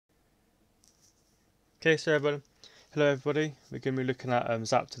Okay, so hello everybody. We're going to be looking at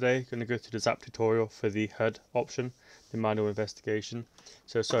ZAP today. Going to go through the ZAP tutorial for the HUD option, the manual investigation.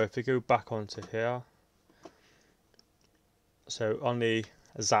 So sorry, if we go back onto here. So on the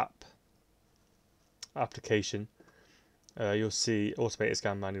ZAP application, you'll see automated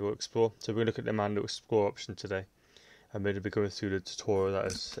scan manual explore. So we're going to look at the manual explore option today. I'm going to be going through the tutorial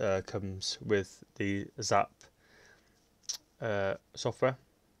that comes with the ZAP software.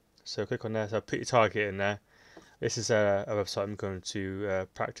 So click on there. So put your target in there. This is a website I'm going to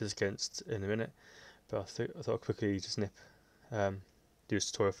practice against in a minute, but I thought I'd quickly just do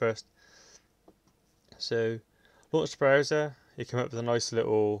this tutorial first. So launch the browser, you come up with a nice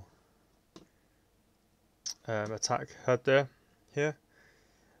little attack HUD here.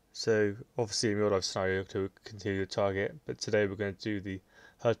 So obviously in real life scenario to continue to target, but today we're going to do the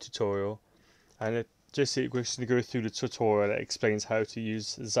HUD tutorial, and we're just going to go through the tutorial that explains how to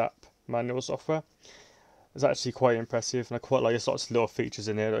use ZAP manual software. It's actually quite impressive, and I quite like there's lots of little features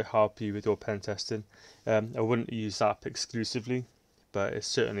in there that help you with your pen testing. I wouldn't use ZAP exclusively, but it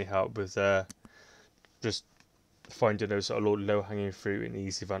certainly helped with just finding those sort of low-hanging fruit and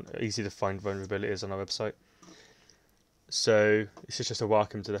easy to find vulnerabilities on our website. So this is just a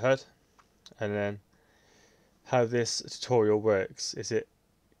welcome to the HUD, and then how this tutorial works is it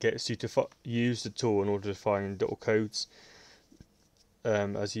gets you to use the tool in order to find little codes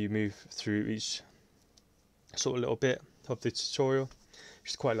as you move through each sort of little bit of the tutorial, which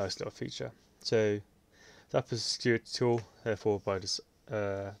is quite a nice little feature. So that is a security tool, therefore by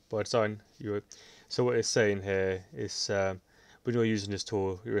design. So what it's saying here is when you're using this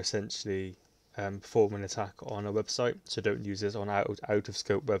tool, you're essentially performing an attack on a website. So don't use this on out of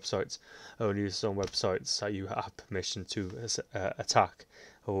scope websites. Only use this on websites that you have permission to attack.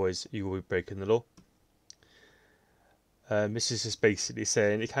 Otherwise, you will be breaking the law. This is just basically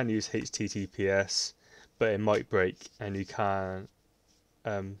saying you can use HTTPS, but it might break, and you can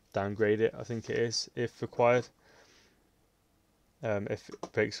downgrade it, I think it is, if required, if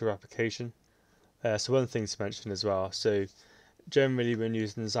it breaks your application. So one thing to mention as well, so generally when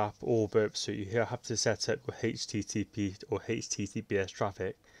using ZAP or Burp Suite, you have to set up your HTTP or HTTPS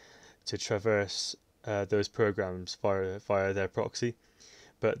traffic to traverse those programs via their proxy.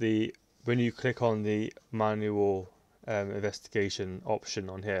 But when you click on the manual investigation option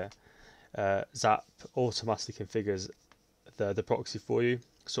on here, ZAP automatically configures the proxy for you.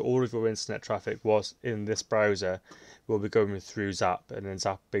 So all of your internet traffic was in this browser will be going through ZAP, and then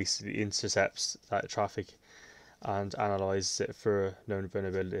ZAP basically intercepts that traffic and analyzes it for known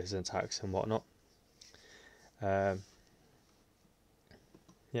vulnerabilities and attacks and whatnot. So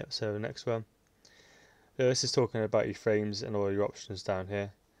the next one. So this is talking about your frames and all your options down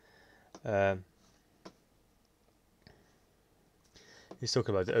here. He's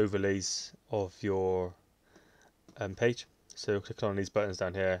talking about the overlays of your page. So clicking on these buttons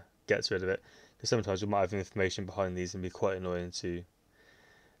down here gets rid of it, because sometimes you might have information behind these and be quite annoying to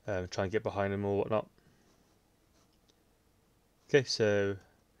try and get behind them or whatnot. Okay, so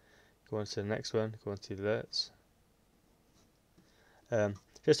go on to the next one, go on to the alerts.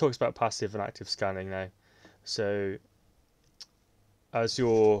 Just talks about passive and active scanning now. So as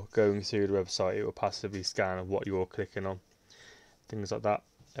you're going through the website, it will passively scan what you're clicking on, things like that.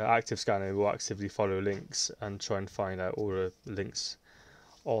 Active scanning will actively follow links and try and find out all the links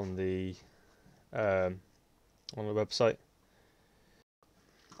on the website.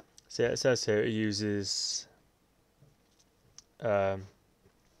 So it says here it uses so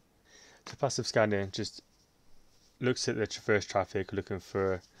passive scanning just looks at the traverse traffic looking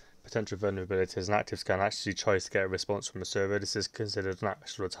for potential vulnerabilities, and active scan actually tries to get a response from the server. This is considered an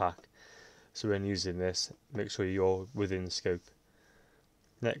actual attack, so when using this, make sure you're within the scope.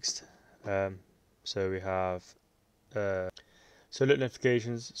 Next, so we have so alert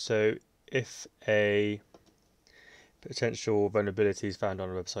notifications. So if a potential vulnerability is found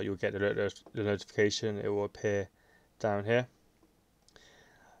on a website, you'll get the notification. It will appear down here.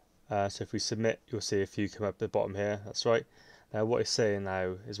 So if we submit, you'll see a few come up at the bottom here. That's right. Now what it's saying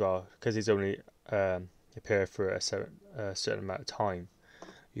now as well, because these only appear for a certain amount of time,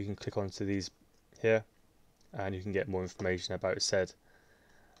 you can click onto these here, and you can get more information about said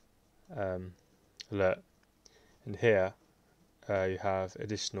alert. And here you have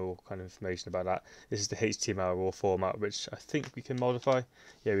additional kind of information about that. This is the HTML raw format, which I think we can modify.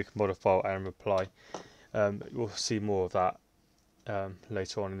 Yeah, we can modify and reply. We'll see more of that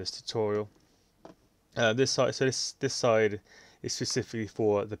later on in this tutorial. This side, so this side is specifically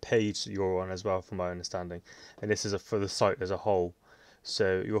for the page that you're on as well, from my understanding, and this is for the site as a whole.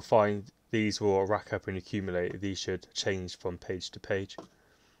 So you'll find these will rack up and accumulate. These should change from page to page.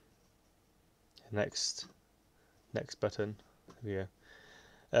 the next button. Here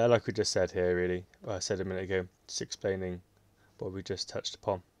we go. Like we just said here, really, I said a minute ago, just explaining what we just touched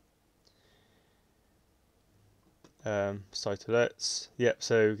upon. Site alerts. Yep.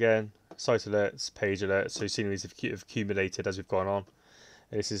 So again, site alerts, page alerts. So you've seen these have accumulated as we've gone on.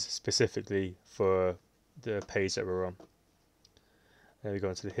 And this is specifically for the page that we're on. Then we go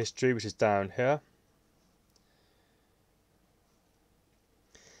into the history, which is down here.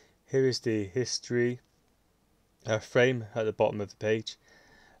 Here is the history frame at the bottom of the page.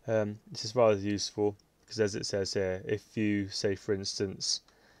 This is rather useful because, as it says here, if you say, for instance,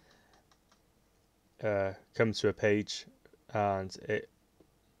 come to a page and it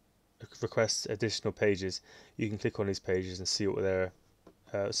requests additional pages, you can click on these pages and see what the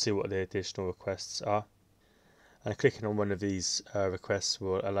additional requests are. And clicking on one of these requests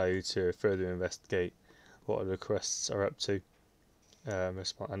will allow you to further investigate what the requests are up to, and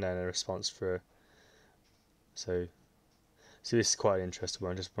then a response for. So this is quite an interesting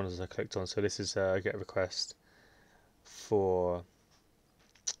one. Just one as I clicked on. So this is get a request for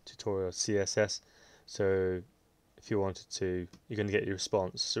tutorial CSS. So if you wanted to, you're going to get your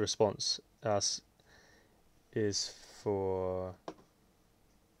response. The response is for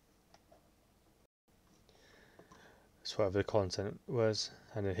whatever the content was,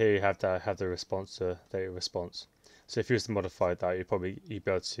 and then here you have the response to data response. So if you was to modify that, you'd be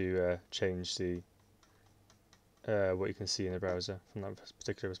able to change the what you can see in the browser from that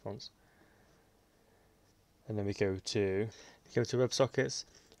particular response. And then we go to WebSockets.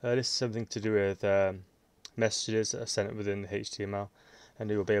 This is something to do with messages that are sent within the HTML, and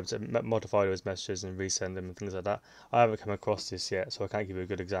you'll be able to modify those messages and resend them and things like that. I haven't come across this yet, so I can't give you a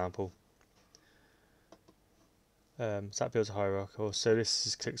good example. ZAP fields are hierarchical, so this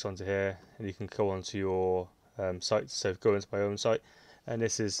just clicks onto here, and you can go onto your site. So go into my own site, and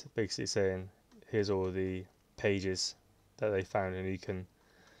this is basically saying here's all the pages that they found, and you can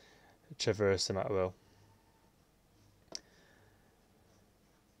traverse them at will.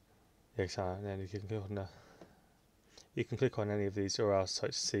 And then you can click on any of these URL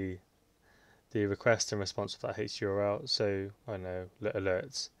sites to see the request and response of that HTML. So I don't know,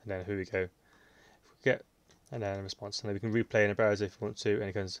 alerts, and then here we go. If we get and then a response, and then we can replay in the browser if you want to,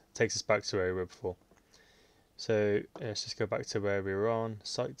 and it takes us back to where we were before. So let's just go back to where we were on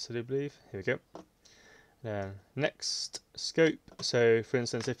sites, I do believe. Here we go. Then next, scope. So for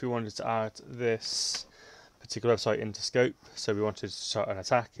instance, if we wanted to add this particular website into scope, so we wanted to start an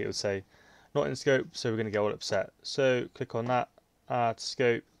attack, it would say not in scope, so we're going to get all upset. So click on that, add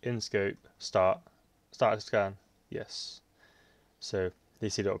scope, in scope, start a scan, yes. So you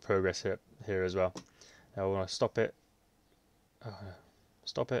see a little progress here as well. Now we want to stop it,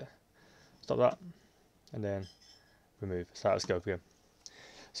 stop that, and then remove, start a scope again.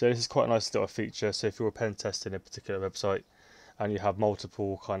 So this is quite a nice little feature. So if you're pen testing a particular website and you have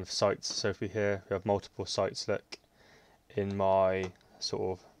multiple kind of sites, so if we have multiple sites, look in my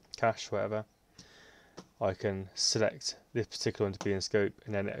sort of cache, whatever, I can select this particular one to be in scope,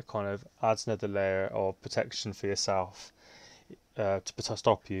 and then it kind of adds another layer of protection for yourself to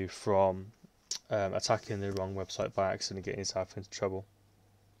stop you from attacking the wrong website by accident and getting yourself into trouble,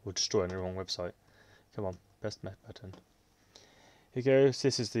 or destroying the wrong website. Come on, best met button. Here goes.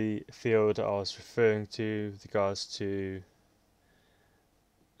 This is the field I was referring to with regards to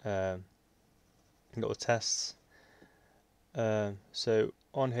little tests. So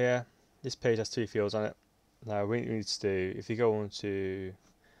on here, this page has 3 fields on it. Now what you need to do, if you go on to,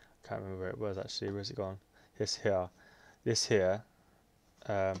 I can't remember where it was actually, where's it gone? This here,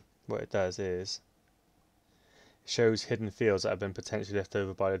 what it does is it shows hidden fields that have been potentially left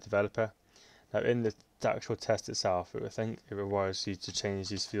over by the developer. Now in the actual test itself, it requires you to change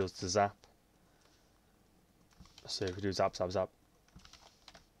these fields to ZAP. So if we do ZAP,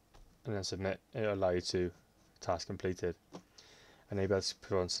 and then submit, it'll allow you to task completed. And maybe let's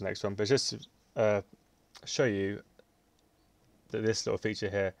put on to the next one. But just to show you that this little feature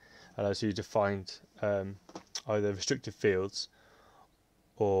here allows you to find either restricted fields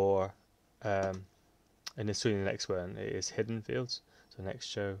or in the next one it is hidden fields. So next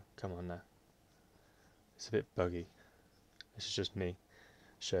show, come on now. It's a bit buggy. This is just me.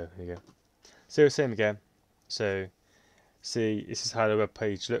 Show, here you go. So same again. So see, this is how the web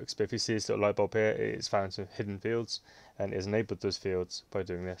page looks, but if you see this little light bulb here, it's found some hidden fields and it's enabled those fields by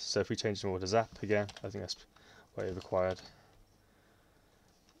doing this. So if we change them all to ZAP again, I think that's what it required.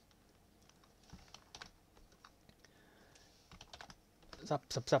 ZAP.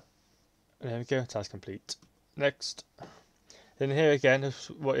 And there we go, task complete. Next. Then here again,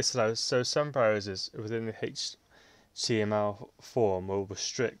 what this allows, so some browsers within the CML form will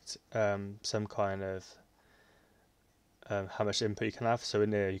restrict some kind of how much input you can have. So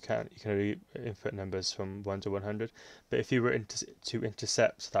in there you can only input numbers from 1 to 100. But if you were to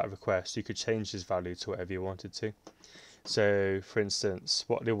intercept that request, you could change this value to whatever you wanted to. So for instance,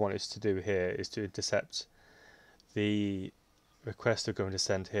 what they want us to do here is to intercept the request they're going to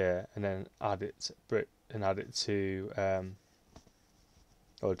send here, and then add it to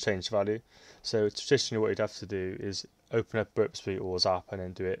or change value. So traditionally what you'd have to do is open up Burp Suite or ZAP and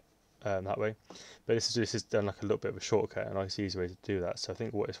then do it that way. But this is done like a little bit of a shortcut, and a nice easy way to do that. So I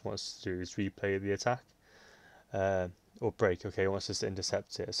think what it wants to do is replay the attack or break. Okay, it wants us to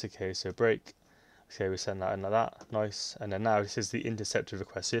intercept it. It's okay, so break. Okay, we send that in like that. Nice. And then now this is the intercepted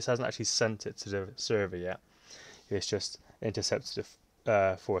request. So this hasn't actually sent it to the server yet. It's just intercepted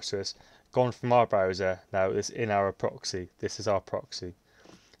it for us. So it's gone from our browser. Now it's in our proxy. This is our proxy.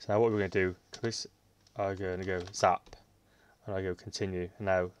 So now what we're going to do, I'm going to go zap, and I go continue, and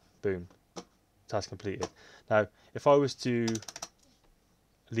now boom, task completed. Now if I was to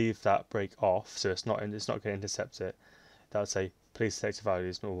leave that break off, so it's not going to intercept it, that would say please select a value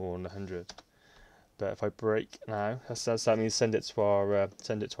is more than 100. But if I break now, that means send it to our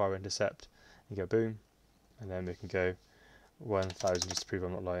intercept, and go boom, and then we can go 1000 just to prove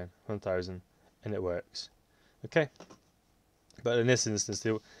I'm not lying, 1000, and it works. Okay. But in this instance,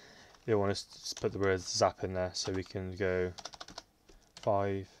 they want us to put the word zap in there, so we can go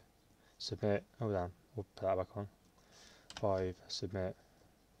 5, submit. Oh damn, we'll put that back on. 5, submit,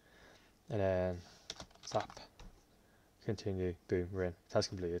 and then zap, continue. Boom, we're in. Task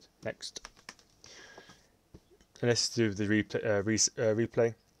completed. Next. And let's do the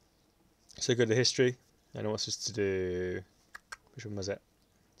replay. So go to history, and it wants us to do. Which one was it?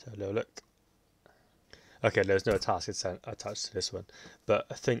 Let's have a little look. Okay, there's no task attached to this one, but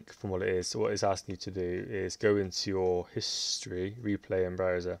I think from what it's asking you to do is go into your history, replay and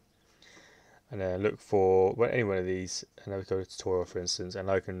browser, and then look for any one of these, and I would go to tutorial for instance,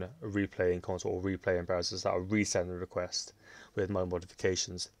 and I can replay in console or replay in browser, so that will resend the request with my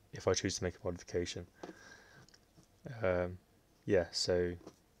modifications if I choose to make a modification. Yeah, so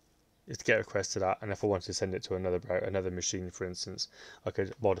it's get a request to that, and if I wanted to send it to another machine for instance, I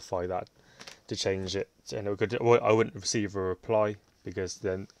could modify that to change it, and I wouldn't receive a reply because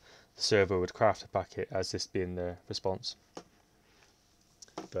then the server would craft a packet as this being the response.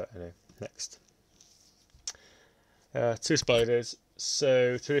 But anyway, next. Two spiders.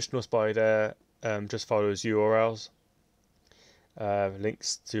 So traditional spider just follows URLs,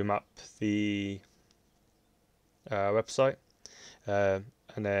 links to map the website, and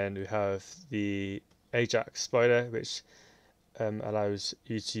then we have the Ajax spider, which allows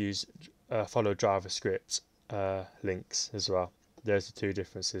you to use follow JavaScript links as well. There's the two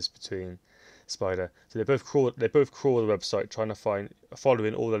differences between Spider. So they both crawl the website,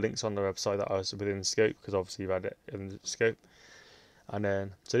 following all the links on the website that are within scope, because obviously you've had it in the scope. And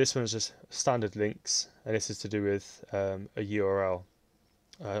then so this one's just standard links, and this is to do with a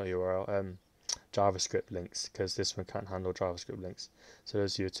JavaScript links, because this one can't handle JavaScript links. So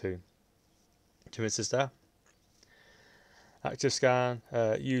those are your two differences there. Active scan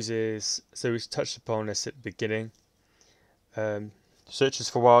uses, so we touched upon this at the beginning, searches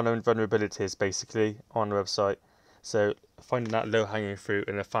for well-known vulnerabilities basically on the website, so finding that low-hanging fruit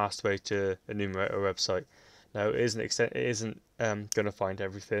and a fast way to enumerate a website. Now it isn't going to find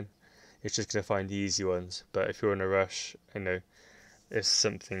everything, it's just going to find the easy ones, but if you're in a rush, it's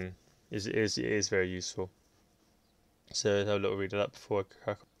something, it is very useful. So have a little read of that before I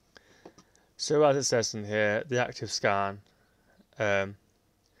crack on. So as it says in here, the active scan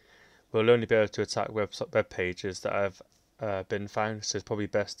will only be able to attack web pages that have been found, so it's probably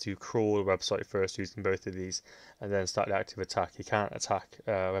best to crawl the website first using both of these and then start the active attack. You can't attack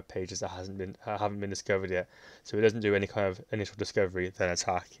web pages that haven't been discovered yet, so it doesn't do any kind of initial discovery then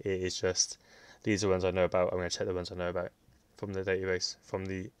attack. It is just, these are the ones I know about, I'm going to check the ones I know about from the database, from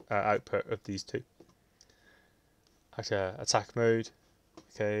the output of these two. Attack mode,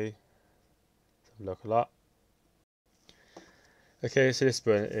 okay, look at that. Okay, so this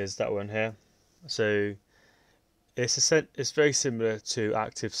one is that one here. So it's very similar to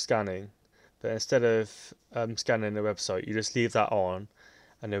active scanning, but instead of scanning the website, you just leave that on,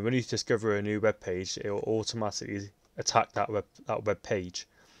 and then when you discover a new web page, it will automatically attack that web page.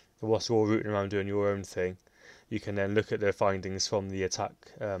 And whilst you're rooting around doing your own thing, you can then look at the findings from the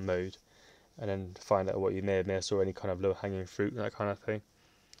attack mode, and then find out what you may have missed or any kind of low-hanging fruit and that kind of thing.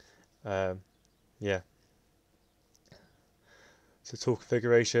 Yeah. So tool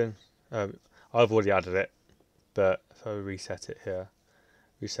configuration, I've already added it, but if I reset it here,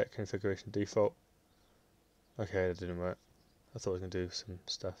 reset configuration default, Okay, that didn't work. I thought I was going to do some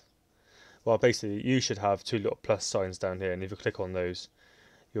stuff. Well, basically, you should have two little plus signs down here, and if you click on those,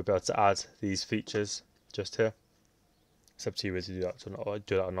 you'll be able to add these features just here. It's up to you whether to do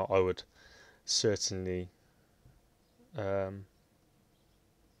that or not. I would certainly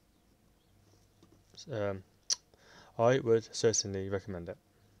recommend it.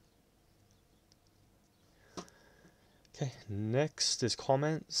 Okay, next is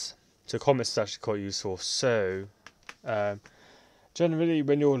comments. So comments is actually quite useful. So generally,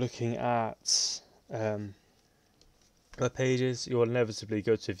 when you're looking at web pages, you'll inevitably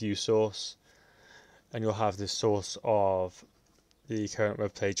go to view source, and you'll have the source of the current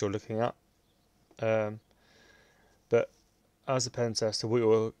web page you're looking at. But as a pen tester, what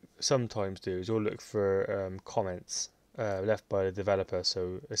you'll sometimes do is you'll look for comments left by the developer.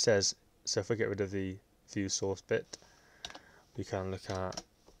 So it says, so if we get rid of the view source bit, we can look at,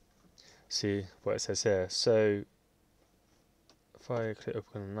 see what it says here. So if I click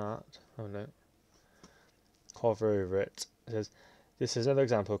open that, oh no, hover over it, it says, this is another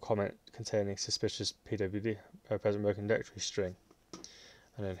example of comment containing suspicious PWD, present working directory string.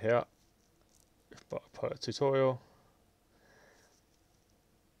 And then here, pilot tutorial.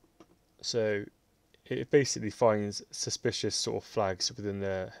 So it basically finds suspicious sort of flags within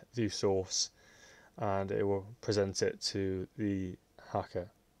the view source, and it will present it to the hacker.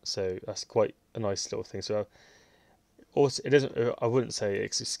 So that's quite a nice little thing. So also, it isn't. I wouldn't say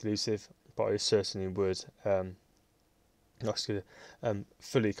it's exclusive, but I certainly would.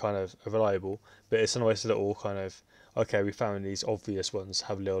 Fully kind of reliable, but it's a nice little kind of, okay, we found these obvious ones,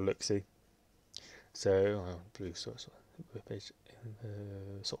 have a little look-see. So blue source web page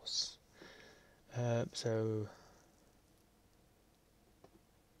source. So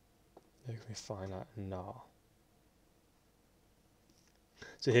let me find that now.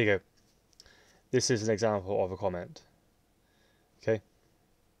 So here you go. This is an example of a comment. Okay.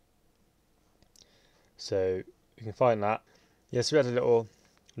 So you can find that. Yes, we had a little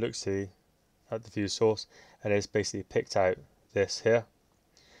look-see at the view source, and it's basically picked out this here,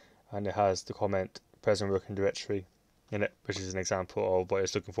 and it has the comment present working directory in it, which is an example of what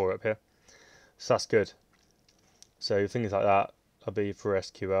it's looking for up here. So that's good. So things like that, that'll be for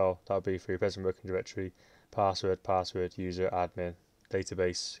SQL, that'll be for your present working directory, password, user, admin,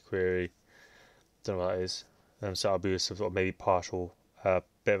 database, query, don't know what that is. So that'll be some sort of maybe partial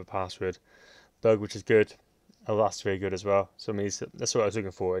bit of a password bug, which is good. Oh, that's very good as well. So that's what I was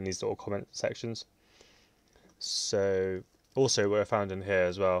looking for in these little comment sections. So also what I found in here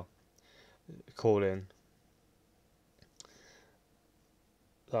as well, calling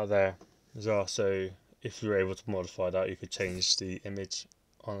that there as well. So if you're able to modify that, you could change the image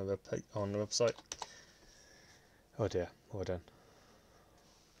on the website. Oh dear, well done.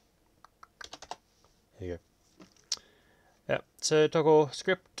 There you go. Yeah. So toggle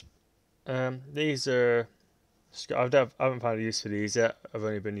script. These are. I haven't found a use for these yet. I've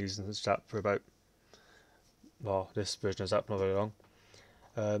only been using ZAP for about, well, this version of ZAP not very long.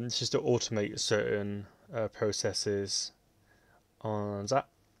 It's just to automate certain processes on ZAP,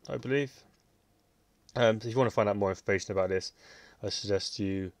 I believe. So if you want to find out more information about this, I suggest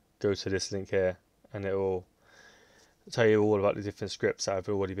you go to this link here, and it will tell you all about the different scripts that have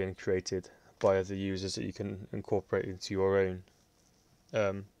already been created by other users that you can incorporate into your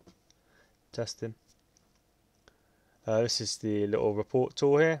own testing. This is the little report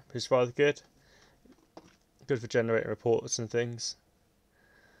tool here, which is rather good. Good for generating reports and things.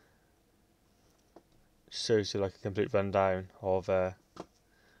 Shows you like a complete rundown of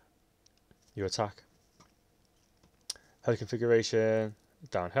your attack. HUD configuration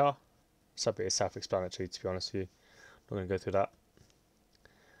down here. It's is self-explanatory, to be honest with you. I'm not going to go through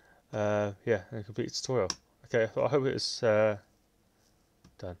that. Yeah, and a complete tutorial. Okay, I hope it's done.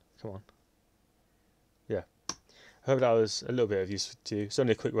 Come on. Yeah. I hope that was a little bit of use to you. It's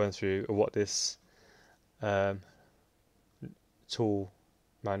only a quick run through of what this tool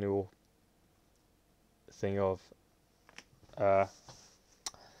manual thing of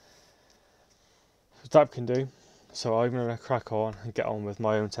ZAP can do. So I'm going to crack on and get on with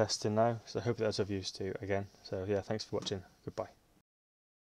my own testing now. So I hope that's of use to you again. So yeah, thanks for watching. Goodbye.